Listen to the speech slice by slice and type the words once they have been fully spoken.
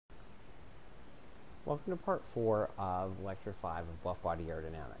Welcome to part 4 of lecture 5 of Bluff Body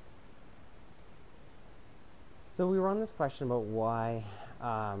Aerodynamics. So we were on this question about why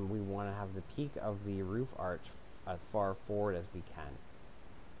we want to have the peak of the roof arch as far forward as we can.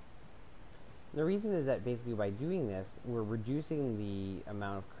 And the reason is that basically by doing this, we're reducing the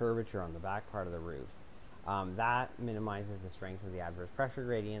amount of curvature on the back part of the roof. That minimizes the strength of the adverse pressure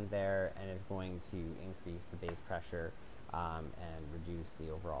gradient there and is going to increase the base pressure and reduce the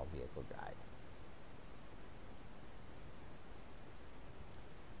overall vehicle drag.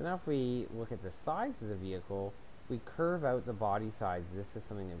 So now if we look at the sides of the vehicle, we curve out the body sides. This is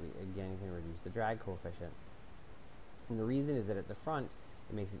something that we, again, can reduce the drag coefficient. And the reason is that at the front,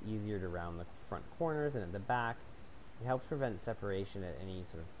 it makes it easier to round the front corners, and at the back, it helps prevent separation at any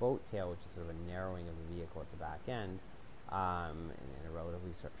sort of boat tail, which is sort of a narrowing of the vehicle at the back end in a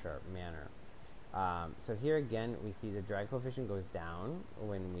relatively sharp manner. So here again, we see the drag coefficient goes down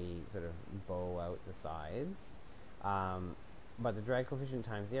when we sort of bow out the sides. But the drag coefficient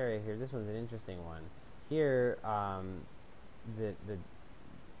times the area here, this one's an interesting one. Here, the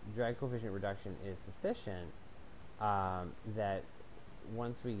drag coefficient reduction is sufficient that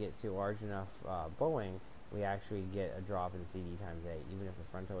once we get to large enough bowing, we actually get a drop in CD times A, even if the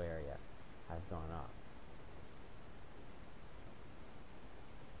frontal area has gone up.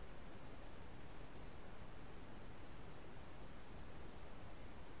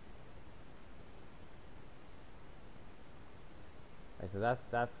 So that's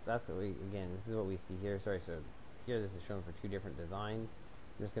what we, again, this is what we see here. Sorry, so here this is shown for two different designs.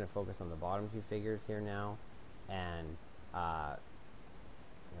 I'm just going to focus on the bottom two figures here now, and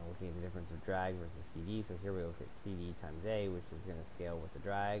looking at the difference of drag versus CD. So here we look at CD times A, which is going to scale with the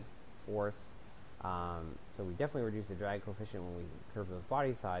drag force. So we definitely reduce the drag coefficient when we curve those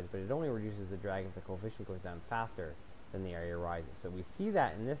body sides, but it only reduces the drag if the coefficient goes down faster than the area rises. So we see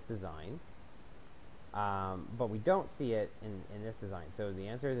that in this design. But we don't see it in this design. So the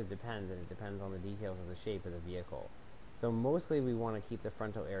answer is it depends, and it depends on the details of the shape of the vehicle. So mostly we want to keep the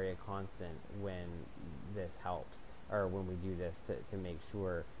frontal area constant when this helps, or when we do this to make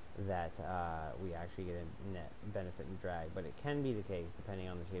sure that we actually get a net benefit in drag. But it can be the case, depending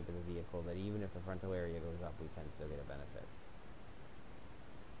on the shape of the vehicle, that even if the frontal area goes up, we can still get a benefit.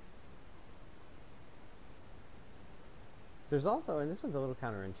 There's also, and this one's a little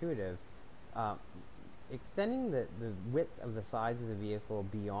counterintuitive, extending the width of the sides of the vehicle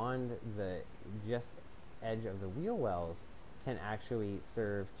beyond the just edge of the wheel wells can actually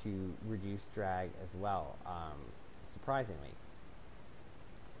serve to reduce drag as well, surprisingly.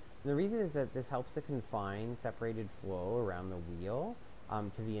 And the reason is that this helps to confine separated flow around the wheel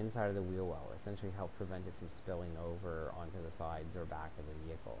to the inside of the wheel well, essentially help prevent it from spilling over onto the sides or back of the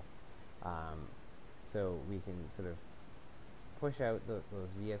vehicle. So we can sort of push out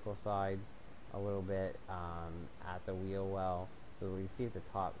those vehicle sides a little bit at the wheel well. So what you see at the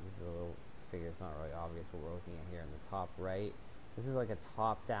top, this is a little figure, it's not really obvious what we're looking at here in the top right. This is like a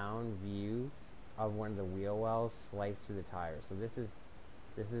top-down view of one of the wheel wells sliced through the tire. So this is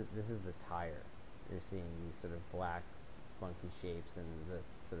the tire. You're seeing these sort of black funky shapes, and the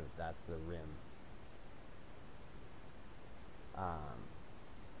sort of, that's the rim. That's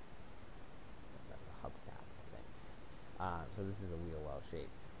a hubcap, I think. So this is a wheel well shape.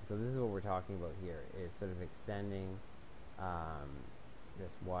 So this is what we're talking about here, is sort of extending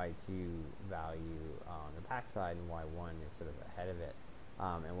this Y2 value on the backside, and Y1 is sort of ahead of it.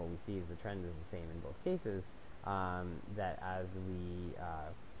 And what we see is the trend is the same in both cases, that as we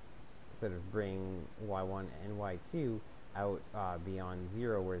sort of bring Y1 and Y2 out beyond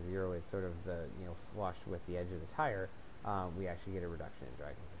 0, where 0 is sort of the, flush with the edge of the tire, we actually get a reduction in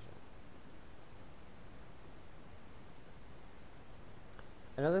drag coefficient.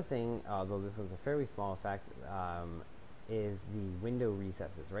 Another thing, although this one's a fairly small effect, is the window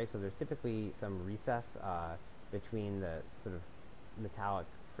recesses, right? So there's typically some recess between the sort of metallic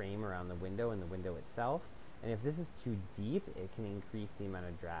frame around the window and the window itself. And if this is too deep, it can increase the amount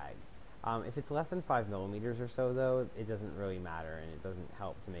of drag. If it's less than 5 millimeters or so, though, it doesn't really matter, and it doesn't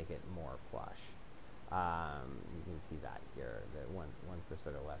help to make it more flush. You can see that here, that once they're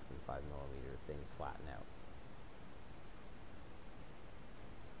sort of less than 5 millimeters, things flatten out.